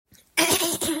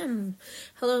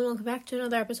Hello and welcome back to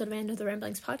another episode of And of the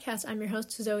Ramblings podcast. I'm your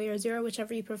host, Zoe or Zero,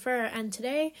 whichever you prefer, and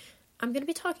today I'm going to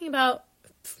be talking about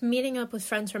meeting up with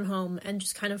friends from home and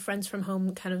just kind of friends from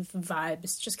home kind of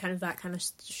vibes, just kind of that kind of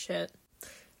shit.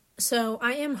 So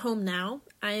I am home now.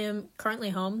 I am currently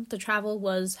home. The travel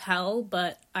was hell,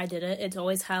 but I did it. It's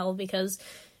always hell because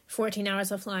 14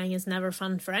 hours of flying is never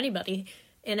fun for anybody.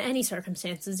 In any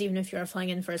circumstances, even if you're flying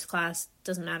in first class,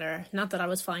 doesn't matter. Not that I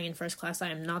was flying in first class, I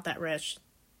am not that rich.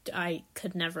 I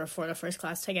could never afford a first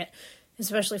class ticket,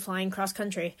 especially flying cross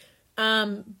country.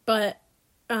 Basically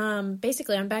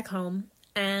I'm back home,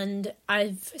 and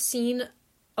I've seen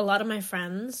a lot of my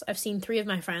friends. I've seen 3 of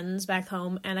my friends back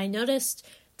home, and I noticed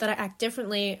that I act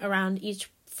differently around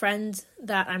each friend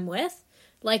that I'm with.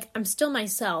 Like, I'm still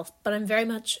myself, but I'm very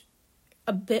much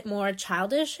a bit more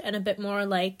childish and a bit more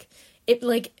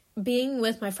being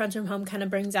with my friends from home kind of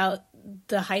brings out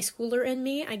the high schooler in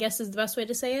me, I guess is the best way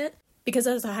to say it. Because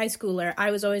as a high schooler,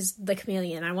 I was always the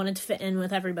chameleon. I wanted to fit in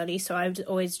with everybody, so I would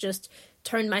always just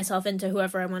turn myself into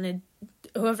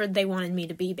whoever they wanted me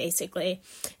to be, basically.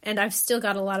 And I've still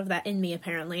got a lot of that in me,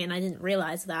 apparently, and I didn't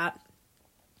realize that.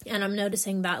 And I'm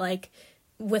noticing that,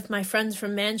 with my friends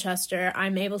from Manchester,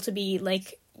 I'm able to be,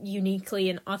 uniquely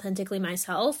and authentically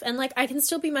myself, and I can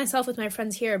still be myself with my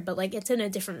friends here, but it's in a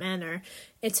different manner.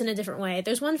 It's in a different way.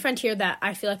 There's one friend here that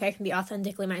I feel like I can be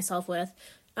authentically myself with,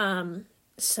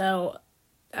 so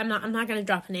I'm not going to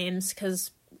drop names because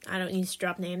I don't need to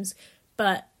drop names,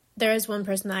 but there is one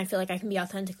person that I feel like I can be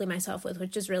authentically myself with,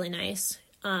 which is really nice.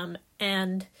 And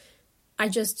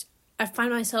I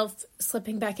find myself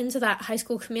slipping back into that high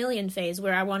school chameleon phase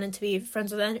where I wanted to be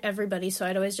friends with everybody, so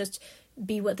I'd always just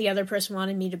be what the other person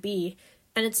wanted me to be,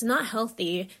 and it's not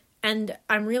healthy, and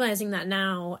I'm realizing that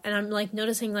now, and I'm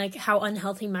noticing how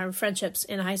unhealthy my friendships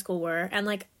in high school were,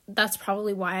 and that's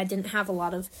probably why I didn't have a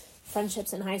lot of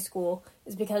friendships in high school,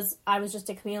 is because I was just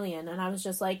a chameleon, and I was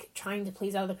just trying to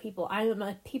please other people. I am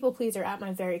a people pleaser at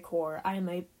my very core. I'm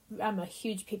a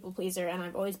huge people pleaser, and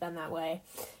I've always been that way.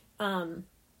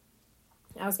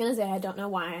 I was going to say I don't know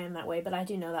why I am that way, but I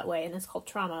do know that way, and it's called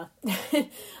trauma.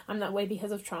 I'm that way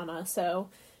because of trauma, so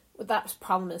that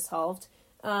problem is solved.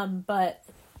 But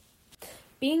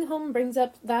being home brings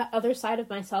up that other side of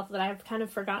myself that I've kind of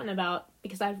forgotten about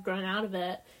because I've grown out of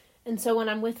it. And so when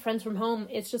I'm with friends from home,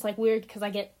 it's just weird because I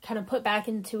get kind of put back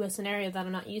into a scenario that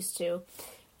I'm not used to.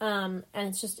 And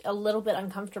it's just a little bit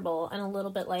uncomfortable and a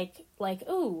little bit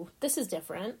ooh, this is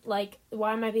different.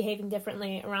 Why am I behaving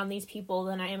differently around these people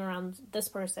than I am around this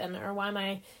person? Or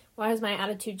why has my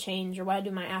attitude changed? Or why do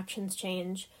my actions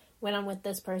change when I'm with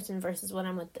this person versus when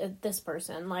I'm with this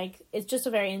person? It's just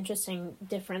a very interesting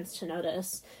difference to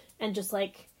notice, and just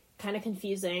kind of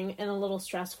confusing and a little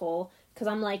stressful. Cause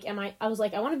I'm I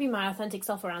want to be my authentic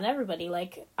self around everybody.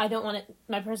 I don't want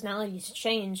my personality to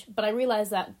change, but I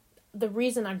realize that the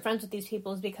reason I'm friends with these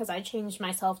people is because I changed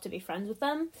myself to be friends with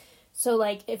them. So,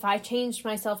 if I changed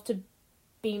myself to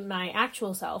be my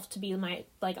actual self, to be my,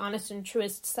 honest and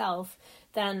truest self,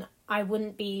 then I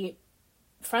wouldn't be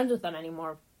friends with them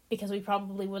anymore, because we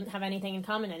probably wouldn't have anything in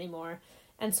common anymore.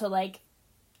 And so,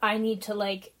 I need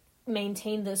to,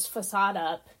 maintain this facade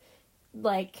up,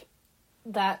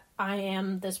 that I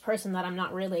am this person that I'm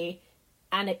not really,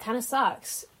 and it kind of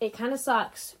sucks.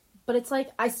 But it's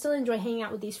I still enjoy hanging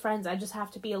out with these friends. I just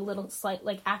have to be a little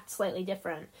act slightly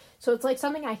different. So it's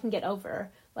something I can get over.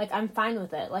 I'm fine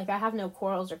with it. I have no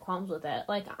quarrels or qualms with it.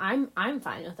 I'm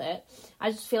fine with it.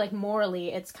 I just feel morally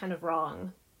it's kind of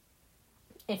wrong.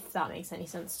 If that makes any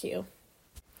sense to you.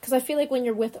 Because I feel when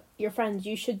you're with your friends,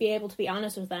 you should be able to be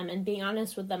honest with them. And being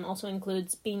honest with them also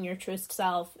includes being your truest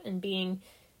self and being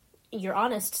your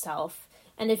honest self.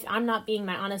 And if I'm not being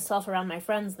my honest self around my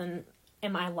friends, then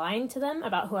am I lying to them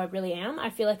about who I really am? I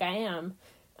feel like I am.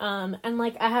 And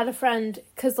I had a friend,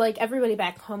 because everybody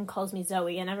back home calls me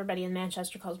Zoe, and everybody in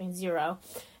Manchester calls me Zero.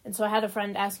 And so I had a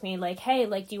friend ask me, hey,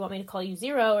 do you want me to call you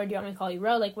Zero, or do you want me to call you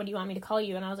Ro? What do you want me to call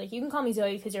you? And I was you can call me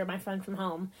Zoe because you're my friend from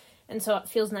home. And so it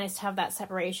feels nice to have that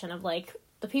separation of,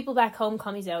 the people back home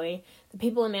call me Zoe, the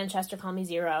people in Manchester call me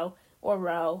Zero, or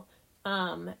Ro.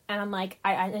 And I'm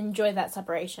I enjoy that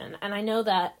separation. And I know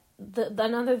that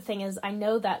another thing is, I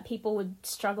know that people would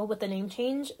struggle with the name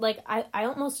change. I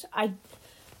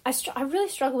really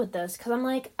struggle with this, because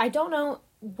I'm I don't know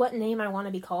what name I want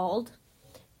to be called.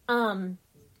 And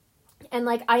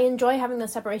I enjoy having the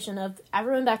separation of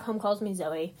everyone back home calls me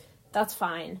Zoe. That's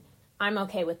fine. I'm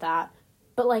okay with that.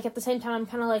 But at the same time, I'm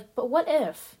kind of but what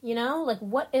if,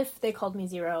 what if they called me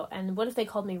Zero, and what if they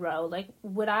called me Ro?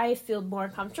 Would I feel more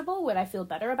comfortable? Would I feel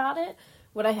better about it?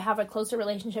 Would I have a closer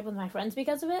relationship with my friends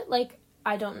because of it?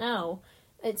 I don't know.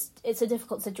 it's a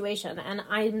difficult situation, and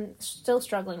I'm still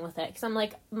struggling with it, because I'm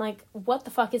like, what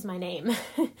the fuck is my name?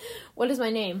 What is my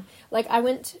name? Like, I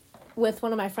went with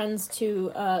one of my friends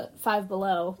to Five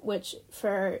Below, which,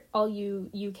 for all you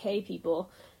UK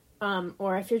people,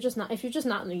 or if you're just not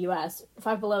in the US,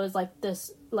 Five Below is like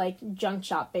this like junk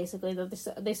shop, basically,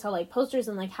 that they sell like posters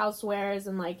and like housewares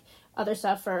and like other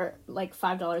stuff for like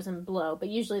 $5 and below, but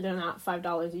usually they're not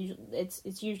 $5. Usually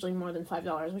it's usually more than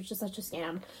 $5, which is such a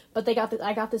scam. But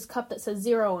I got this cup that says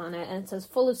 0 on it, and it says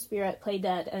 "Full of Spirit, Play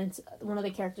Dead," and it's one of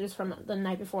the characters from the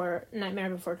Nightmare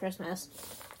Before Christmas.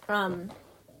 And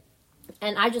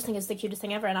I just think it's the cutest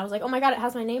thing ever, and I was like, oh my god, it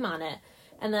has my name on it.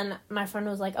 And then my friend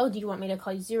was like, oh, do you want me to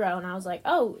call you Zero? And I was like,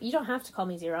 oh, you don't have to call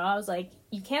me Zero. I was like,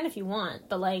 you can if you want,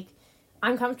 but like,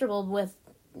 I'm comfortable with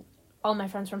all my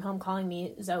friends from home calling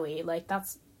me Zoe. Like,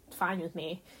 that's fine with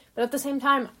me. But at the same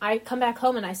time, I come back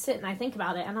home and I sit and I think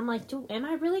about it, and I'm like, am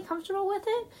I really comfortable with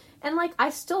it? And like, I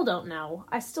still don't know.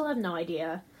 I still have no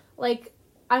idea. Like,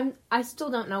 I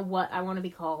still don't know what I want to be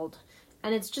called.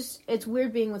 And it's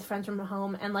weird being with friends from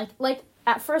home, and like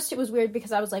at first it was weird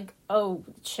because I was like, oh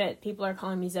shit, people are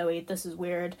calling me Zoe, this is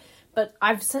weird. But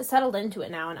I've settled into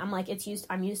it now, and I'm like,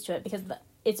 I'm used to it, because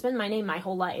it's been my name my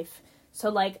whole life. So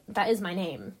like, that is my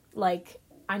name. Like,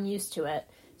 I'm used to it.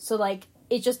 So like,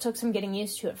 it just took some getting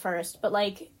used to at first, but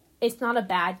like, it's not a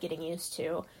bad getting used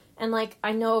to. And like,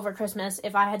 I know over Christmas,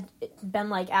 if I had been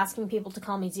like asking people to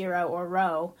call me Zero or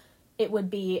Ro, it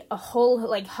would be a whole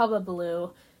like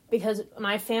hubbubaloo, because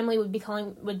my family would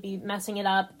be messing it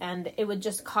up, and it would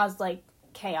just cause like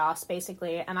chaos,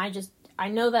 basically. And I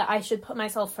know that I should put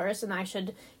myself first, and I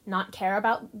should not care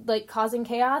about like causing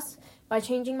chaos by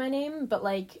changing my name, but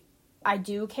like, I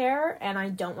do care, and I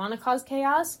don't want to cause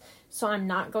chaos, so I'm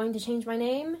not going to change my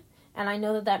name. And I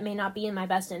know that may not be in my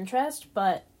best interest,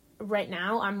 but right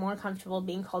now I'm more comfortable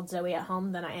being called Zoe at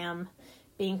home than I am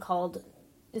being called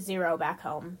Zero back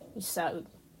home. So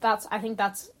I think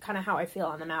that's kind of how I feel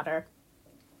on the matter.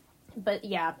 But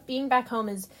yeah, being back home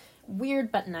is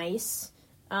weird but nice.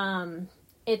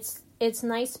 It's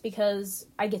nice because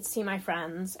I get to see my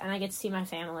friends and I get to see my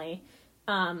family,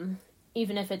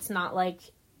 even if it's not like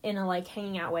in a like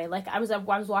hanging out way. Like, I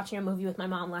was watching a movie with my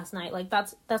mom last night. Like,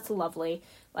 that's lovely.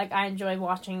 Like, I enjoy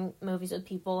watching movies with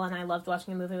people, and I loved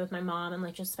watching a movie with my mom and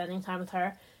like just spending time with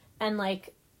her. And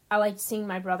like, I like seeing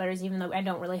my brothers, even though I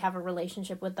don't really have a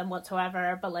relationship with them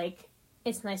whatsoever, but like,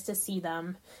 it's nice to see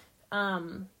them.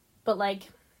 But like,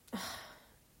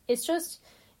 it's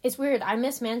weird. I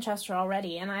miss Manchester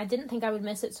already, and I didn't think I would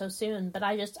miss it so soon, but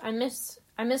I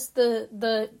miss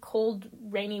the cold,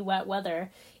 rainy, wet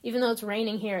weather. Even though it's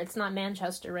raining here, it's not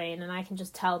Manchester rain, and I can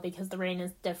just tell because the rain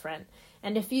is different.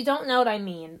 And if you don't know what I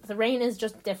mean, the rain is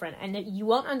just different, and you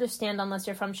won't understand unless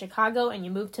you're from Chicago and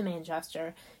you move to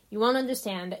Manchester. You won't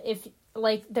understand if,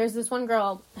 like, there's this one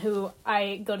girl who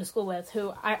I go to school with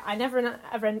who I never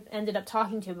ever ended up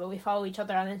talking to, but we follow each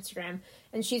other on Instagram,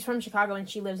 and she's from Chicago and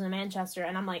she lives in Manchester,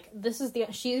 and I'm like,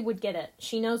 she would get it.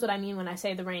 She knows what I mean when I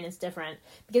say the rain is different,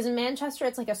 because in Manchester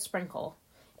it's like a sprinkle.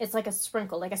 It's like a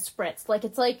sprinkle, like a spritz. Like,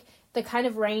 it's like the kind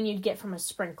of rain you'd get from a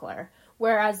sprinkler,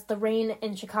 whereas the rain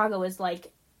in Chicago is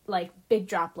like big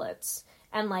droplets.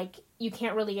 And like, you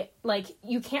can't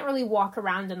really walk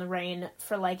around in the rain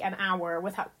for like an hour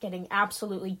without getting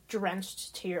absolutely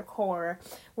drenched to your core.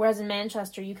 Whereas in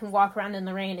Manchester, you can walk around in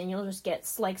the rain and you'll just get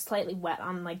like slightly wet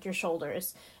on like your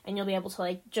shoulders, and you'll be able to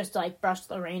like just like brush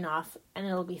the rain off, and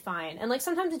it'll be fine. And like,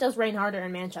 sometimes it does rain harder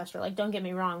in Manchester, like, don't get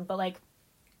me wrong, but like,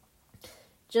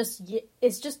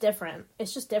 it's just different.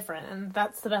 It's just different, and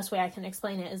that's the best way I can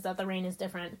explain it, is that the rain is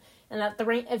different, and that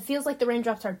it feels like the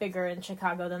raindrops are bigger in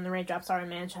Chicago than the raindrops are in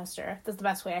Manchester. That's the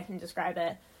best way I can describe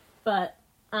it. But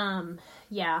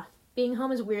yeah, being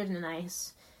home is weird and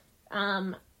nice.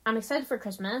 I'm excited for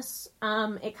Christmas.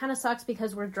 It kind of sucks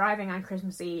because we're driving on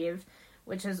Christmas Eve,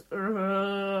 which is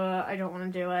I don't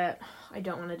want to do it.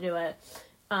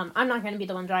 I'm not going to be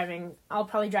the one driving. I'll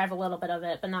probably drive a little bit of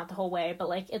it, but not the whole way. But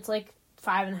like, it's like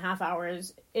 5.5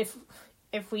 hours if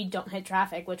we don't hit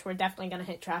traffic, which we're definitely going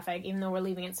to hit traffic, even though we're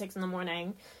leaving at 6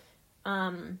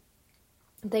 a.m.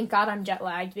 Thank God I'm jet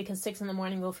lagged, because 6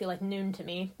 a.m. will feel like noon to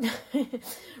me,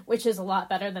 which is a lot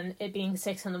better than it being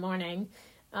 6 a.m.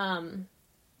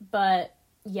 But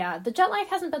yeah, the jet lag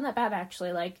hasn't been that bad,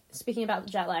 actually. Like, speaking about the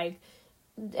jet lag,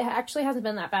 it actually hasn't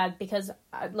been that bad, because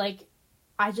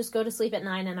I just go to sleep at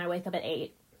 9 and I wake up at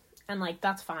 8. And, like,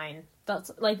 that's fine.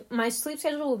 That's, like, my sleep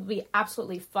schedule will be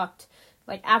absolutely fucked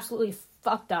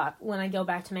up when I go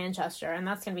back to Manchester, and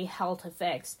that's going to be hell to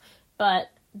fix. But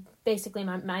basically,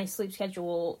 my sleep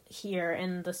schedule here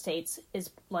in the States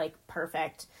is, like,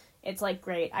 perfect. It's, like,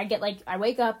 great. I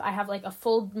wake up, I have, like, a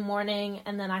full morning,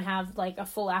 and then I have, like, a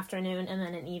full afternoon, and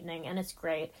then an evening, and it's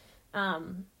great.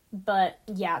 But,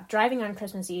 yeah, driving on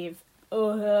Christmas Eve,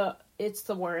 it's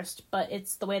the worst, but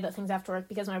it's the way that things have to work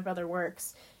because my brother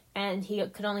works, and he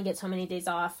could only get so many days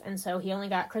off, and so he only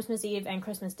got Christmas Eve and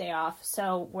Christmas Day off.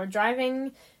 So we're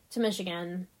driving to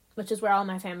Michigan, which is where all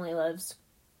my family lives,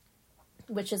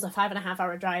 which is a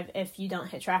 5.5-hour drive if you don't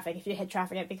hit traffic. If you hit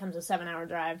traffic, it becomes a 7-hour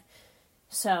drive.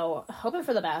 So, hoping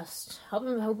for the best.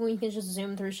 Hoping we can just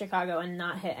zoom through Chicago and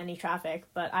not hit any traffic,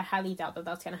 but I highly doubt that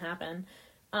that's going to happen.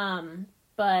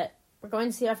 But we're going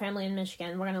to see our family in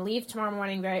Michigan. We're going to leave tomorrow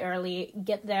morning very early,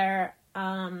 get there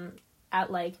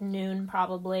at, like, noon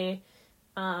probably,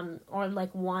 or,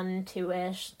 like, 1,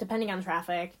 2-ish, depending on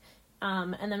traffic.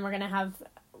 And then we're going to have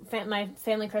my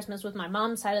family Christmas with my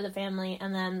mom's side of the family,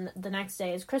 and then the next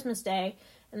day is Christmas Day,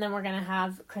 and then we're going to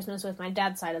have Christmas with my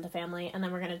dad's side of the family, and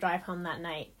then we're going to drive home that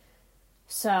night.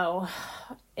 So,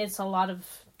 it's a lot of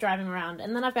driving around.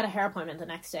 And then I've got a hair appointment the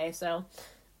next day, so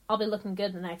I'll be looking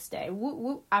good the next day. Woo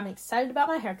woo, I'm excited about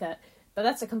my haircut, but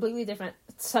that's a completely different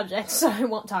subject, so I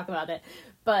won't talk about it.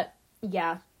 But,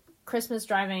 yeah, Christmas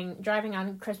driving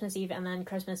on Christmas Eve and then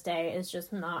Christmas Day is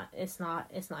just not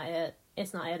it.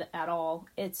 It's not it at all.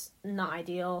 It's not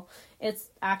ideal. It's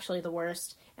actually the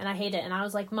worst, and I hate it. And I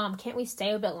was like, Mom, can't we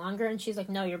stay a bit longer? And she's like,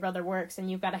 no, your brother works, and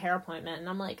you've got a hair appointment. And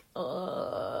I'm like,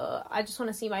 I just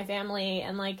want to see my family,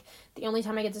 and, like, the only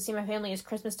time I get to see my family is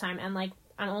Christmas time, and, like,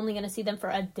 I'm only going to see them for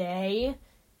a day?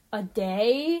 A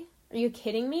day? Are you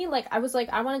kidding me? Like, I was like,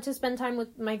 I wanted to spend time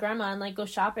with my grandma and, like, go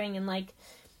shopping and, like,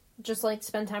 just, like,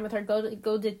 spend time with her,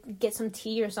 go to get some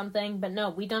tea or something, but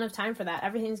no, we don't have time for that.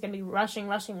 Everything's gonna be rushing,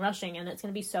 and it's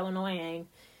gonna be so annoying.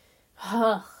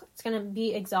 It's gonna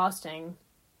be exhausting,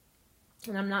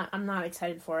 and I'm not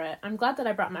excited for it. I'm glad that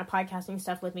I brought my podcasting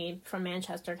stuff with me from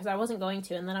Manchester, because I wasn't going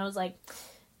to, and then I was like,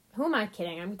 who am I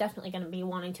kidding? I'm definitely gonna be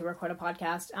wanting to record a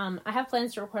podcast. I have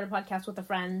plans to record a podcast with a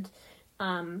friend.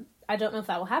 I don't know if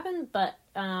that will happen, but,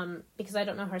 because I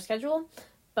don't know her schedule.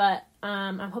 But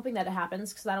I'm hoping that it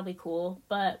happens, because that'll be cool.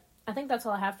 But I think that's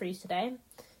all I have for you today.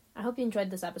 I hope you enjoyed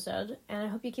this episode, and I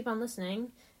hope you keep on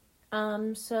listening.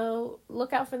 So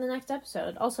look out for the next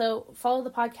episode. Also, follow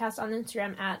the podcast on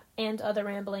Instagram at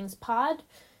 @andotherramblingspod.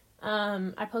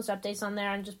 I post updates on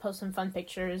there and just post some fun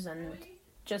pictures and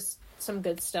just some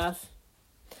good stuff.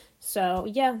 So,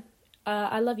 yeah.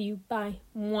 I love you. Bye.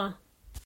 Mwah.